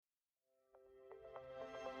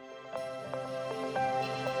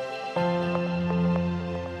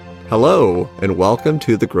Hello, and welcome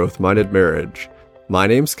to The Growth-Minded Marriage. My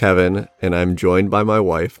name's Kevin, and I'm joined by my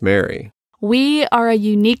wife, Mary. We are a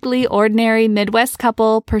uniquely ordinary Midwest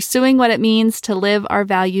couple pursuing what it means to live our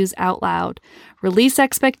values out loud, release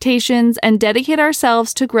expectations, and dedicate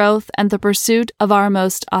ourselves to growth and the pursuit of our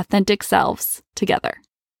most authentic selves together.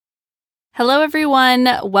 Hello, everyone.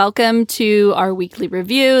 Welcome to our weekly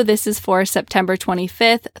review. This is for September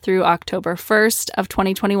 25th through October 1st of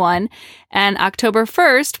 2021. And October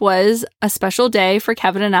 1st was a special day for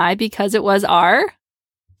Kevin and I because it was our...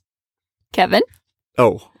 Kevin?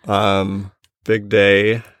 Big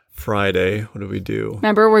day, Friday. What did we do?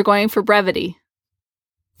 Remember, we're going for brevity.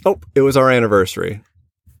 Oh, it was our anniversary.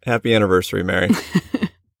 Happy anniversary, Mary.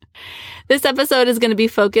 This episode is going to be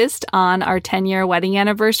focused on our 10-year wedding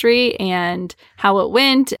anniversary and how it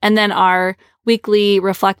went. And then our weekly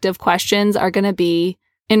reflective questions are going to be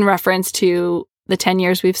in reference to the 10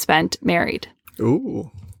 years we've spent married. Ooh,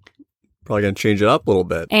 probably going to change it up a little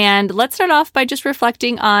bit. And let's start off by just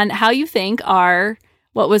reflecting on how you think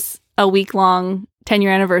what was a week-long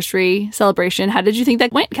 10-year anniversary celebration. How did you think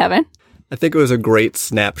that went, Kevin? I think it was a great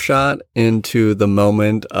snapshot into the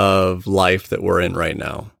moment of life that we're in right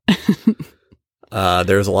now.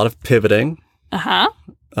 There's a lot of pivoting.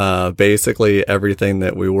 Basically, everything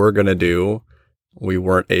that we were going to do, we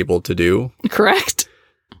weren't able to do. Correct.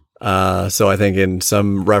 So I think in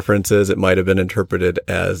some references, it might have been interpreted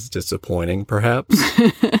as disappointing, perhaps.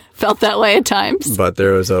 Felt that way at times. But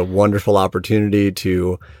there was a wonderful opportunity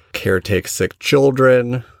to caretake sick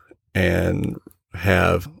children and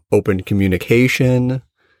have open communication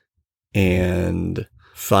and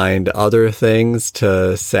find other things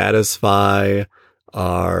to satisfy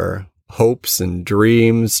our hopes and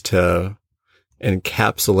dreams to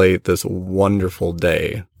encapsulate this wonderful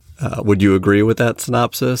day. Would you agree with that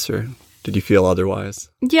synopsis, or did you feel otherwise?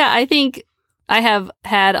 Yeah, I think I have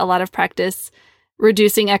had a lot of practice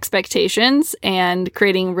reducing expectations and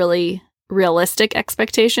creating really realistic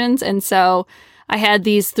expectations. And so I had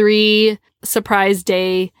these 3 surprise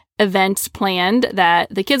day events planned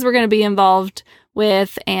that the kids were going to be involved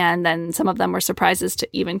with, and then some of them were surprises to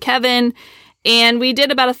even Kevin. And we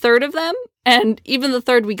did about a third of them, and even the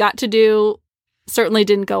third we got to do certainly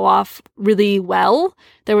didn't go off really well.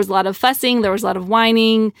 There was a lot of fussing, there was a lot of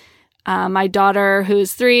whining. My daughter,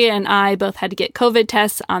 who's 3, and I both had to get COVID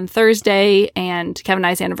tests on Thursday, and Kevin and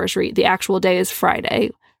I's anniversary, the actual day is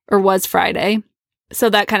Friday, or was Friday. So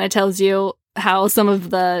that kind of tells you how some of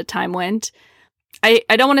the time went. I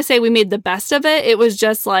don't want to say we made the best of it. It was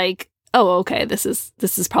just like, oh, okay, this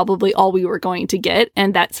is probably all we were going to get,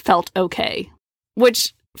 and that's felt okay,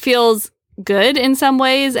 which feels good in some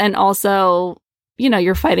ways, and also,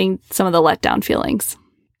 you're fighting some of the letdown feelings.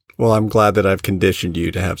 Well, I'm glad that I've conditioned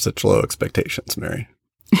you to have such low expectations, Mary.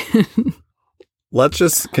 Let's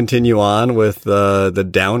just continue on with the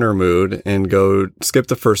downer mood and go skip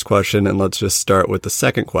the first question, and let's just start with the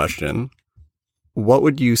second question. What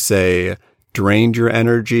would you say drained your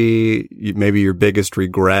energy, maybe your biggest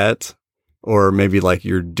regret, or maybe like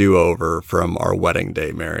your do-over from our wedding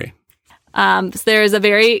day, Mary? So there's a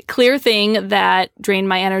very clear thing that drained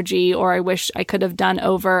my energy, or I wish I could have done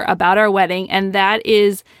over about our wedding, and that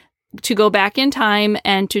is to go back in time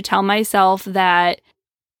and to tell myself that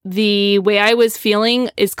the way I was feeling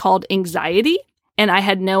is called anxiety. And I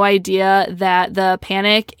had no idea that the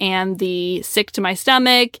panic and the sick to my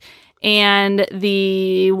stomach and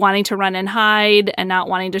the wanting to run and hide and not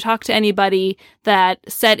wanting to talk to anybody that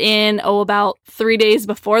set in, about 3 days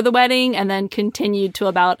before the wedding, and then continued to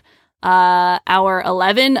about hour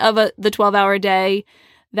 11 of the 12-hour day.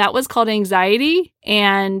 That was called anxiety.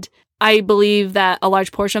 And I believe that a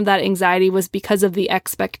large portion of that anxiety was because of the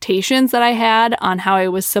expectations that I had on how I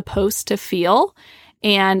was supposed to feel.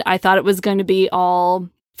 And I thought it was going to be all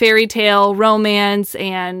fairy tale romance.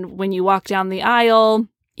 And when you walk down the aisle,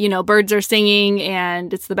 birds are singing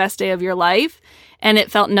and it's the best day of your life. And it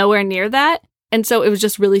felt nowhere near that. And so it was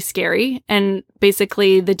just really scary. And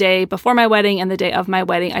basically the day before my wedding and the day of my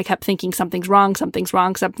wedding, I kept thinking something's wrong, something's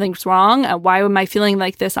wrong, something's wrong. Why am I feeling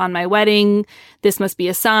like this on my wedding? This must be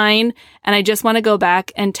a sign. And I just want to go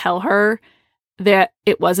back and tell her that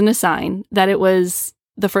it wasn't a sign, that it was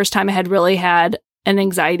the first time I had really had an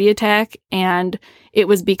anxiety attack. And it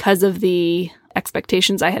was because of the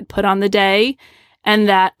expectations I had put on the day. And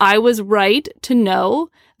that I was right to know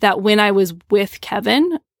that when I was with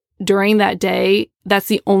Kevin during that day, that's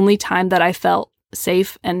the only time that I felt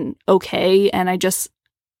safe and okay. And I just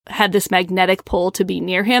had this magnetic pull to be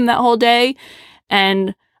near him that whole day.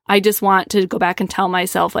 And I just want to go back and tell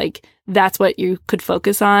myself, like, that's what you could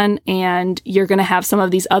focus on. And you're going to have some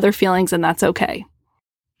of these other feelings, and that's okay.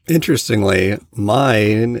 Interestingly,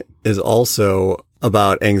 mine is also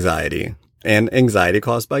about anxiety, and anxiety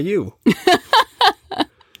caused by you.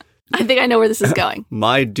 I think I know where this is going.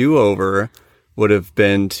 My do-over would have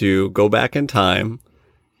been to go back in time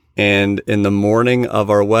and in the morning of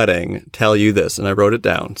our wedding tell you this, and I wrote it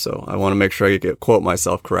down, so I want to make sure I quote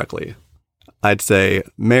myself correctly. I'd say,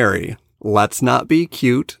 Mary, let's not be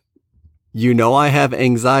cute. You know I have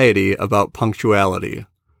anxiety about punctuality.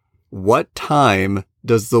 What time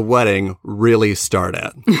does the wedding really start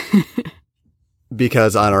at?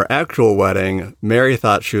 Because on our actual wedding, Mary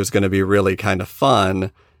thought she was going to be really kind of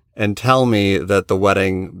fun and tell me that the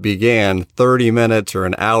wedding began 30 minutes or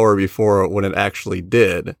an hour before when it actually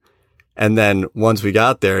did. And then once we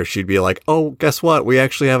got there, she'd be like, oh, guess what? We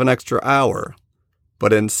actually have an extra hour.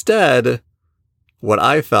 But instead, what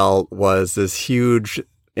I felt was this huge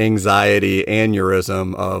anxiety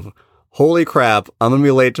aneurysm of, holy crap, I'm going to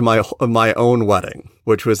be late to my own wedding,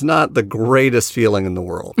 which was not the greatest feeling in the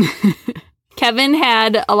world. Kevin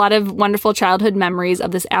had a lot of wonderful childhood memories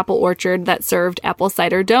of this apple orchard that served apple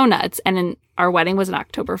cider donuts. And our wedding was on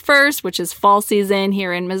October 1st, which is fall season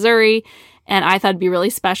here in Missouri. And I thought it'd be really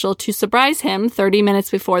special to surprise him 30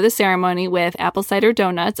 minutes before the ceremony with apple cider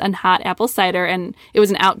donuts and hot apple cider. And it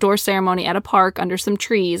was an outdoor ceremony at a park under some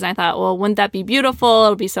trees. And I thought, well, wouldn't that be beautiful? It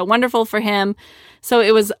would be so wonderful for him. So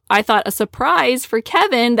it was, I thought, a surprise for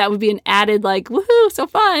Kevin. That would be an added like, woohoo, so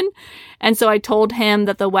fun. And so I told him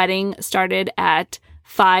that the wedding started at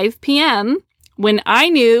 5 p.m. when I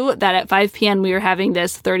knew that at 5 p.m. we were having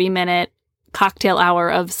this 30-minute cocktail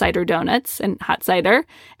hour of cider donuts and hot cider,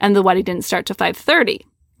 and the wedding didn't start till 5:30.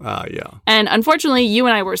 Yeah. And unfortunately, you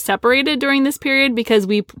and I were separated during this period because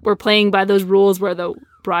we were playing by those rules where the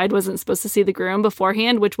bride wasn't supposed to see the groom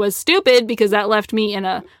beforehand, which was stupid because that left me in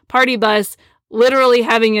a party bus literally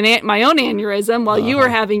having my own aneurysm while you were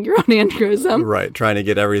having your own aneurysm. Right, trying to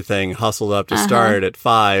get everything hustled up to start at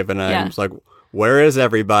 5, and I was like, where is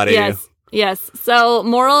everybody? Yes. So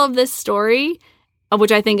moral of this story,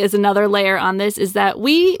 which I think is another layer on this, is that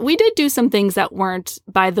we did do some things that weren't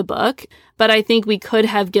by the book, but I think we could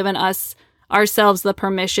have given ourselves the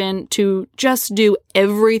permission to just do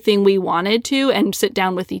everything we wanted to and sit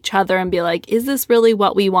down with each other and be like, is this really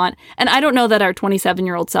what we want? And I don't know that our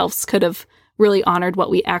 27-year-old selves could have really honored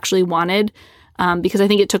what we actually wanted, because I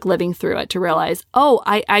think it took living through it to realize,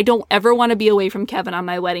 I don't ever want to be away from Kevin on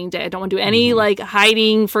my wedding day. I don't want to do any like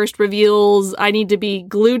hiding first reveals. I need to be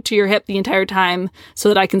glued to your hip the entire time so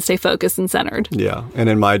that I can stay focused and centered. Yeah. And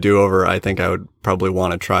in my do-over, I think I would probably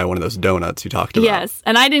want to try one of those donuts you talked about. Yes.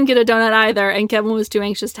 And I didn't get a donut either. And Kevin was too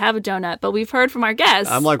anxious to have a donut. But we've heard from our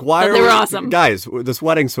guests. I'm like, why are they were awesome. Guys, this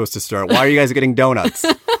wedding's supposed to start. Why are you guys getting donuts?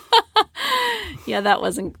 Yeah, that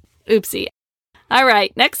wasn't oopsie. All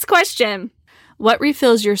right. Next question. What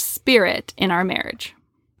refills your spirit in our marriage?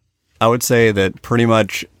 I would say that pretty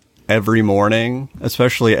much every morning,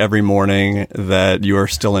 especially every morning that you are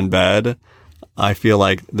still in bed, I feel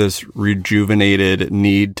like this rejuvenated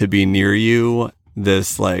need to be near you,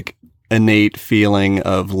 this like innate feeling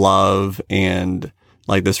of love and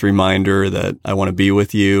like this reminder that I want to be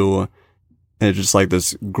with you. And it's just like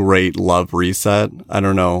this great love reset. I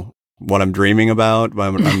don't know what I'm dreaming about,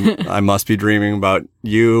 but I must be dreaming about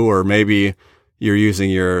you, or maybe you're using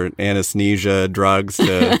your anesthesia drugs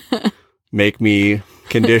to make me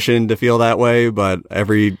conditioned to feel that way. But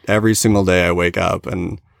every single day I wake up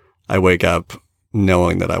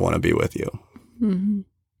knowing that I want to be with you. Mm-hmm.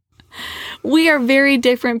 We are very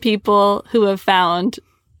different people who have found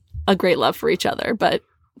a great love for each other, but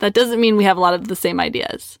that doesn't mean we have a lot of the same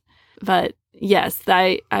ideas. But yes,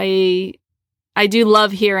 I do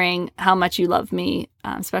love hearing how much you love me,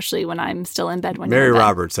 especially when I'm still in bed. Mary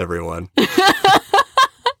Roberts, everyone.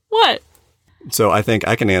 What? So I think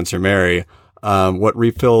I can answer Mary. What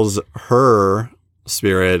refills her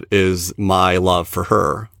spirit is my love for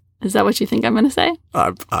her. Is that what you think I'm going to say?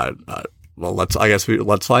 Well,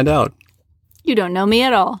 let's find out. You don't know me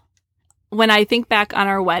at all. When I think back on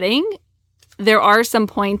our wedding, there are some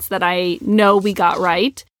points that I know we got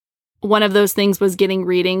right. One of those things was getting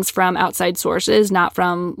readings from outside sources, not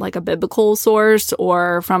from like a biblical source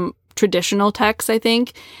or from traditional texts, I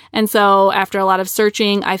think. And so after a lot of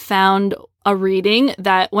searching, I found a reading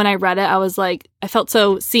that when I read it, I was like, I felt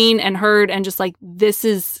so seen and heard and just like, this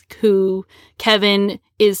is who Kevin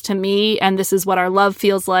is to me. And this is what our love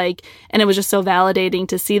feels like. And it was just so validating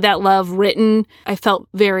to see that love written. I felt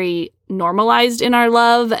very normalized in our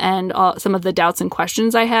love, and some of the doubts and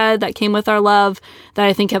questions I had that came with our love that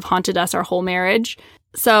I think have haunted us our whole marriage.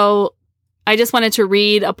 So I just wanted to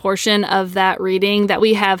read a portion of that reading that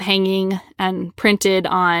we have hanging and printed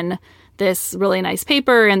on this really nice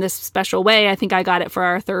paper in this special way. I think I got it for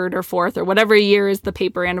our 3rd or 4th or whatever year is the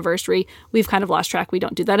paper anniversary. We've kind of lost track. We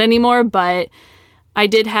don't do that anymore, but I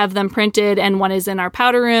did have them printed, and one is in our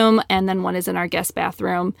powder room and then one is in our guest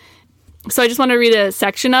bathroom. So I just want to read a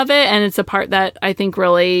section of it, and it's a part that I think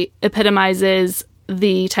really epitomizes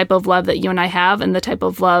the type of love that you and I have and the type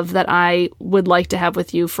of love that I would like to have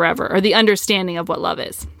with you forever, or the understanding of what love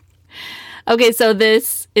is. Okay, so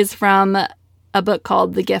this is from a book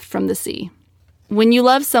called The Gift from the Sea. When you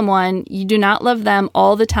love someone, you do not love them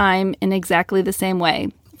all the time in exactly the same way,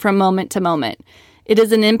 from moment to moment. It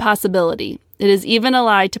is an impossibility. It is even a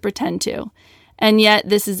lie to pretend to. And yet,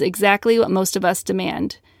 this is exactly what most of us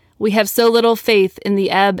demand. We have so little faith in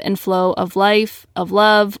the ebb and flow of life, of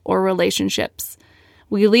love, or relationships.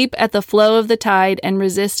 We leap at the flow of the tide and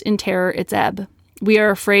resist in terror its ebb. We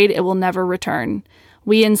are afraid it will never return.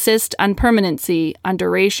 We insist on permanency, on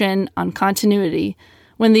duration, on continuity,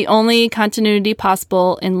 when the only continuity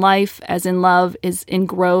possible in life, as in love, is in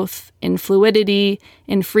growth, in fluidity,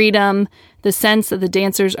 in freedom, the sense that the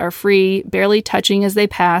dancers are free, barely touching as they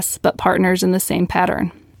pass, but partners in the same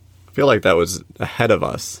pattern. I feel like that was ahead of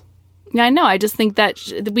us. Yeah, I know. I just think that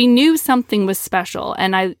we knew something was special.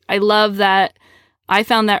 And I love that. I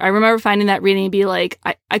remember finding that reading and be like,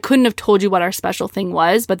 I couldn't have told you what our special thing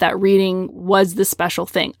was, but that reading was the special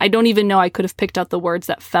thing. I don't even know I could have picked out the words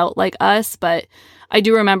that felt like us, but I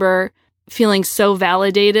do remember feeling so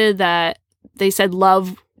validated that they said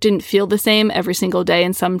love didn't feel the same every single day.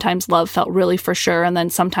 And sometimes love felt really for sure. And then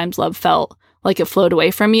sometimes love felt like it flowed away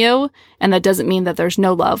from you. And that doesn't mean that there's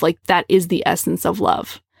no love. Like, that is the essence of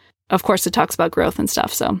love. Of course, it talks about growth and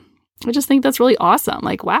stuff. So I just think that's really awesome.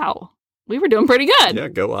 Like, wow. We were doing pretty good. Yeah,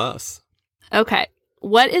 go us. Okay.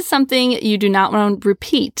 What is something you do not want to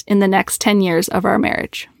repeat in the next 10 years of our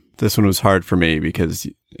marriage? This one was hard for me because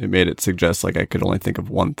it made it suggest like I could only think of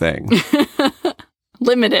one thing.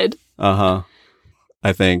 Limited. Uh-huh.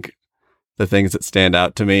 I think the things that stand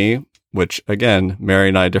out to me, which, again, Mary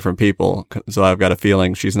and I are different people, so I've got a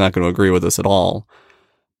feeling she's not going to agree with us at all.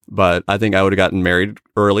 But I think I would have gotten married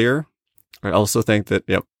earlier. I also think that,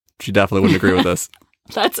 she definitely wouldn't agree with us.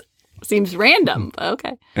 That seems random, but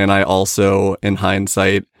okay. And I also, in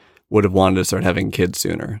hindsight, would have wanted to start having kids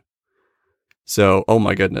sooner. So, oh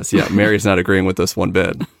my goodness, Mary's not agreeing with us one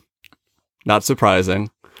bit. Not surprising.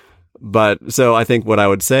 But so I think what I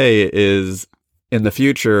would say is, in the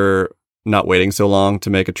future, not waiting so long to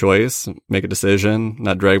make a choice, make a decision,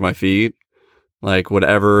 not drag my feet. Like,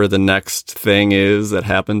 whatever the next thing is that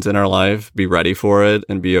happens in our life, be ready for it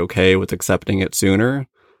and be okay with accepting it sooner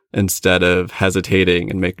instead of hesitating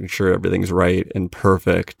and making sure everything's right and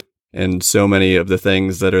perfect. And so many of the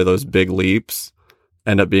things that are those big leaps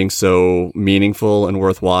end up being so meaningful and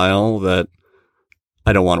worthwhile that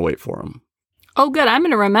I don't want to wait for them. Oh, good. I'm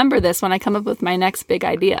going to remember this when I come up with my next big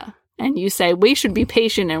idea. And you say, we should be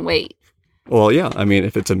patient and wait. Well, yeah. I mean,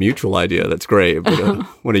 if it's a mutual idea, that's great. But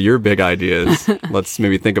one of your big ideas, let's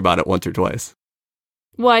maybe think about it once or twice.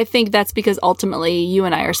 Well, I think that's because ultimately you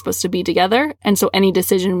and I are supposed to be together. And so any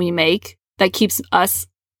decision we make that keeps us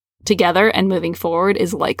together and moving forward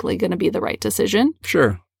is likely going to be the right decision.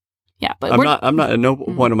 Sure. Yeah, but I'm not at no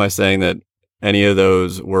point am I saying that any of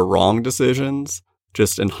those were wrong decisions.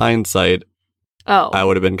 Just in hindsight, I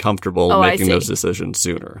would have been comfortable making those decisions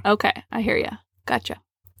sooner. Okay, I hear you. Gotcha.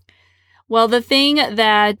 Well, the thing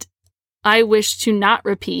that I wish to not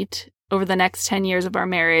repeat over the next 10 years of our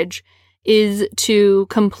marriage is to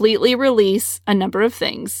completely release a number of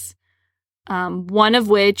things. One of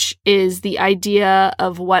which is the idea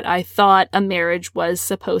of what I thought a marriage was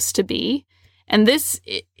supposed to be. And this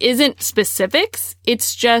isn't specifics.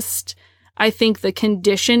 It's just, I think, the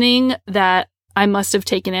conditioning that I must have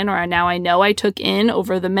taken in, or now I know I took in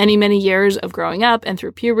over the many, many years of growing up and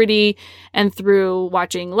through puberty and through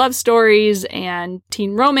watching love stories and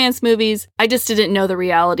teen romance movies. I just didn't know the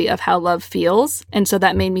reality of how love feels. And so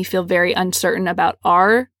that made me feel very uncertain about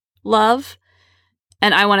our love.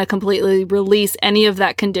 And I want to completely release any of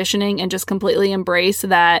that conditioning and just completely embrace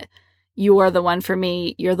that you are the one for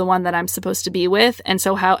me. You're the one that I'm supposed to be with. And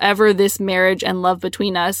so however this marriage and love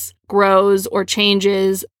between us grows or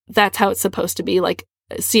changes, that's how it's supposed to be. Like,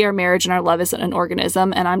 see our marriage and our love as an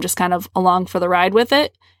organism, and I'm just kind of along for the ride with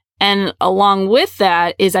it. And along with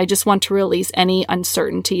that is I just want to release any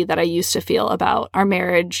uncertainty that I used to feel about our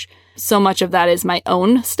marriage. So much of that is my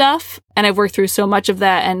own stuff, and I've worked through so much of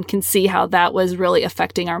that and can see how that was really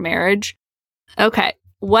affecting our marriage. Okay,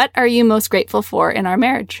 what are you most grateful for in our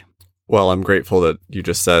marriage? Well, I'm grateful that you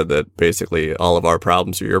just said that basically all of our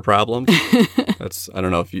problems are your problems. I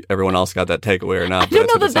don't know if everyone else got that takeaway or not, but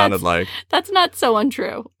that's what it sounded like. That's not so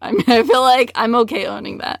untrue. I mean, I feel like I'm okay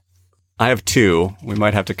owning that. I have two. We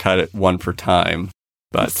might have to cut it one for time.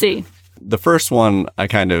 But Let's see. The first one I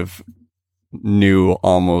kind of knew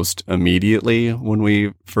almost immediately when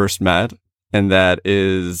we first met. And that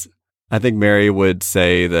is, I think Mary would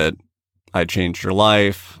say that I changed her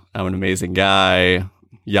life. I'm an amazing guy,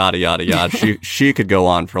 yada, yada, yada. She could go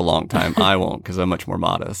on for a long time. I won't because I'm much more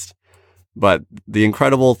modest. But the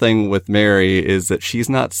incredible thing with Mary is that she's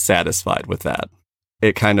not satisfied with that.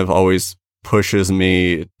 It kind of always pushes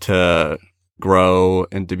me to grow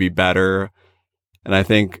and to be better. And I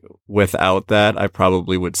think without that, I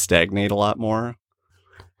probably would stagnate a lot more.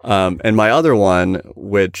 And my other one,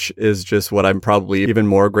 which is just what I'm probably even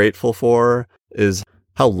more grateful for, is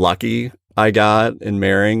how lucky I got in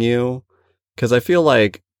marrying you. Because I feel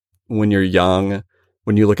like when you're young,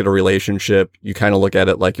 when you look at a relationship, you kind of look at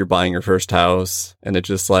it like you're buying your first house. And it's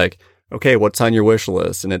just like, okay, what's on your wish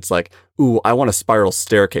list? And it's like, ooh, I want a spiral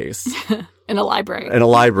staircase. In a library. In a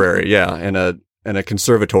library, yeah. And a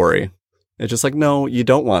conservatory. It's just like, no, you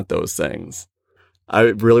don't want those things. I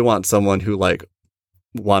really want someone who like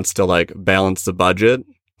wants to like balance the budget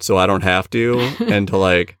so I don't have to, and to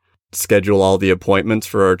like schedule all the appointments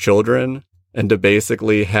for our children, and to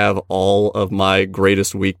basically have all of my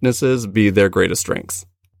greatest weaknesses be their greatest strengths,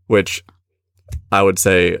 which I would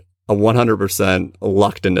say a 100%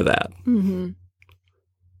 lucked into that. Mm-hmm.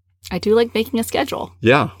 I do like making a schedule.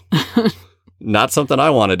 Yeah. Not something I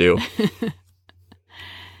want to do.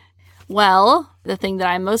 Well, the thing that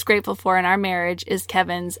I'm most grateful for in our marriage is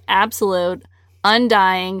Kevin's absolute,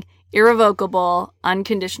 undying, irrevocable,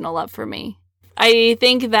 unconditional love for me. I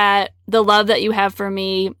think that the love that you have for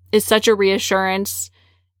me is such a reassurance,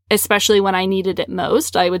 especially when I needed it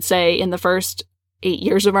most. I would say in the first 8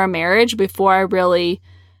 years of our marriage, before I really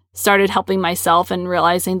started helping myself and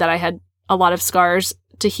realizing that I had a lot of scars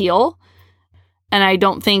to heal. And I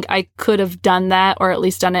don't think I could have done that, or at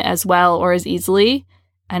least done it as well or as easily.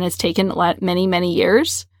 And it's taken many, many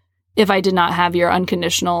years if I did not have your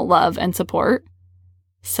unconditional love and support.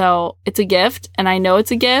 So it's a gift, and I know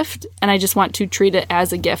it's a gift, and I just want to treat it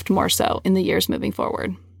as a gift more so in the years moving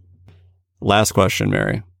forward. Last question,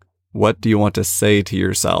 Mary. What do you want to say to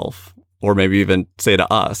yourself, or maybe even say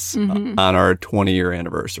to us, on our 20-year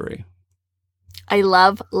anniversary? I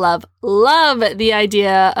love, love, love the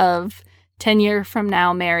idea of 10 years from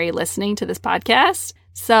now, Mary listening to this podcast.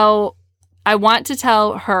 So I want to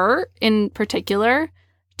tell her in particular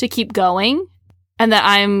to keep going, and that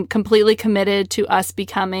I'm completely committed to us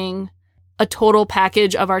becoming a total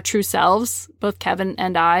package of our true selves, both Kevin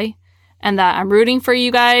and I, and that I'm rooting for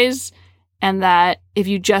you guys, and that if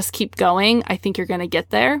you just keep going, I think you're going to get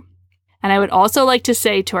there. And I would also like to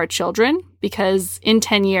say to our children, because in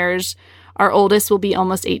 10 years, our oldest will be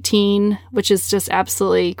almost 18, which is just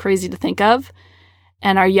absolutely crazy to think of,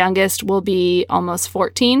 and our youngest will be almost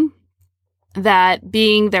 14, that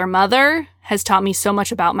being their mother has taught me so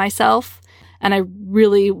much about myself. And I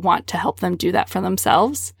really want to help them do that for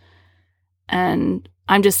themselves. And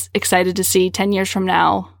I'm just excited to see 10 years from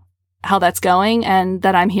now how that's going, and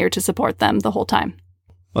that I'm here to support them the whole time.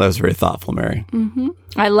 Well, that was very thoughtful, Mary. Mm-hmm.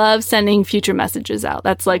 I love sending future messages out.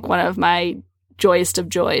 That's like one of my joyest of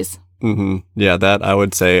joys. Mm-hmm. Yeah, that I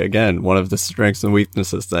would say, again, one of the strengths and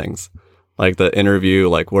weaknesses things. Like the interview,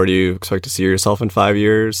 like, where do you expect to see yourself in 5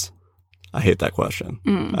 years? I hate that question.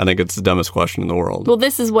 I think it's the dumbest question in the world. Well,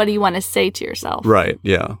 this is what do you want to say to yourself? Right,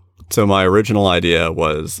 yeah. So my original idea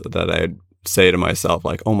was that I'd say to myself,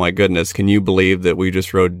 like, oh my goodness, can you believe that we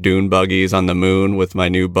just rode dune buggies on the moon with my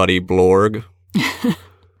new buddy Blorg?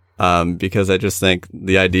 Because I just think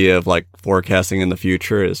the idea of like forecasting in the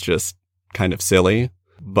future is just kind of silly.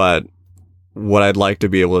 But what I'd like to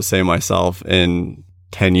be able to say to myself in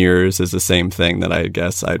 10 years is the same thing that I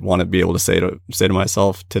guess I'd want to be able to say to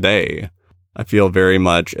myself today. I feel very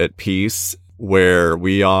much at peace where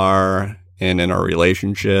we are and in our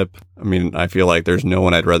relationship. I mean, I feel like there's no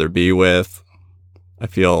one I'd rather be with. I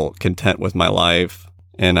feel content with my life,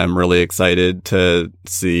 and I'm really excited to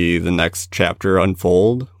see the next chapter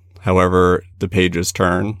unfold, however the pages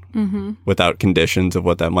turn, without conditions of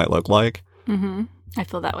what that might look like. Mm-hmm. I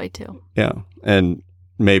feel that way too. Yeah. And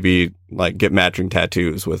maybe like get matching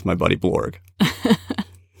tattoos with my buddy Blorg.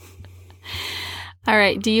 All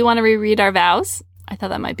right. Do you want to reread our vows? I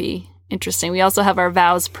thought that might be interesting. We also have our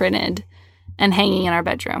vows printed and hanging in our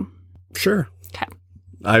bedroom. Sure. Okay.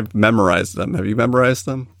 I've memorized them. Have you memorized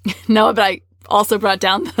them? No, but I also brought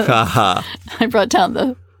down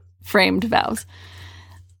the framed vows.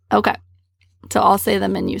 Okay. So I'll say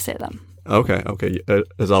them and you say them. Okay.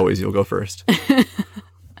 As always, you'll go first.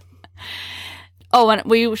 Oh, and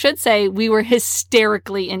we should say we were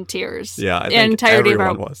hysterically in tears. Yeah, I the think entirety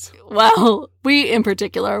everyone of our, was. Well, we in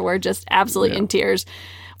particular were just absolutely Yeah. in tears.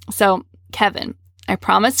 So, Kevin, I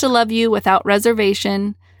promise to love you without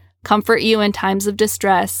reservation, comfort you in times of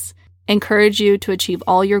distress, encourage you to achieve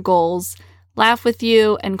all your goals, laugh with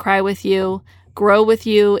you and cry with you, grow with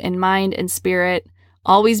you in mind and spirit,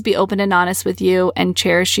 always be open and honest with you, and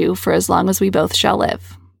cherish you for as long as we both shall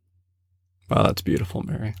live. Wow, that's beautiful,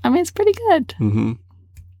 Mary. I mean, it's pretty good. Mm-hmm.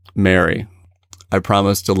 Mary, I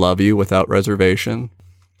promise to love you without reservation,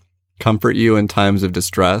 comfort you in times of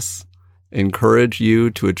distress, encourage you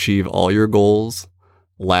to achieve all your goals,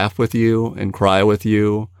 laugh with you and cry with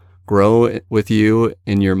you, grow with you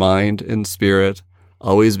in your mind and spirit,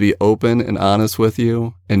 always be open and honest with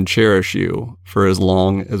you, and cherish you for as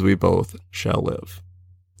long as we both shall live.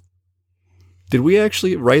 Did we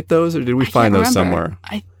actually write those, or did we find those somewhere?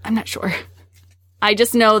 I'm not sure. I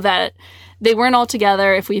just know that they weren't all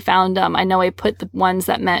together. If we found them, I know I put the ones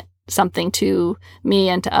that meant something to me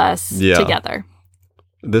and to us together.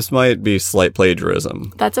 This might be slight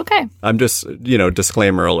plagiarism. That's okay. I'm just,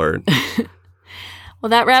 disclaimer alert. Well,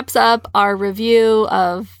 that wraps up our review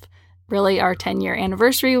of really our 10-year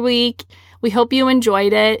anniversary week. We hope you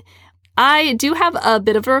enjoyed it. I do have a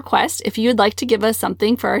bit of a request. If you'd like to give us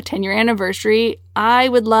something for our 10-year anniversary, I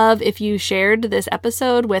would love if you shared this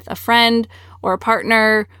episode with a friend or a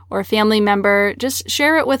partner or a family member. Just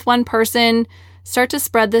share it with one person. Start to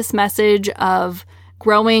spread this message of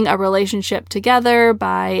growing a relationship together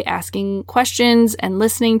by asking questions and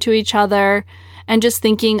listening to each other and just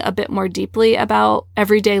thinking a bit more deeply about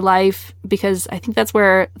everyday life, because I think that's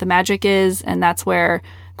where the magic is and that's where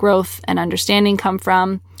growth and understanding come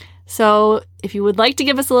from. So if you would like to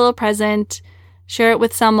give us a little present, share it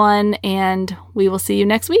with someone, and we will see you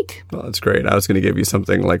next week. Well, that's great. I was going to give you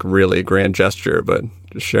something like really grand gesture, but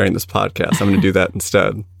just sharing this podcast, I'm going to do that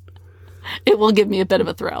instead. It will give me a bit of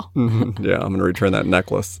a thrill. Yeah, I'm going to return that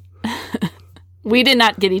necklace. We did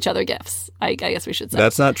not get each other gifts, I guess we should say.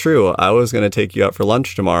 That's not true. I was going to take you out for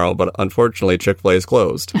lunch tomorrow, but unfortunately, Chick-fil-A is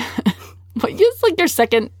closed. But it's like your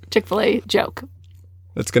second Chick-fil-A joke.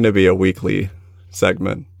 It's going to be a weekly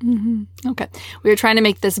segment. Mm-hmm. Okay. We were trying to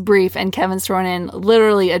make this brief, and Kevin's thrown in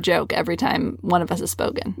literally a joke every time one of us has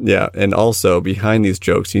spoken. Yeah, and also, behind these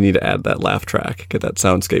jokes, you need to add that laugh track. Get that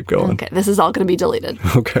soundscape going. Okay, this is all going to be deleted.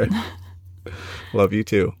 Okay. Love you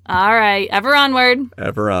too. All right. Ever onward.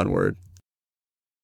 Ever onward.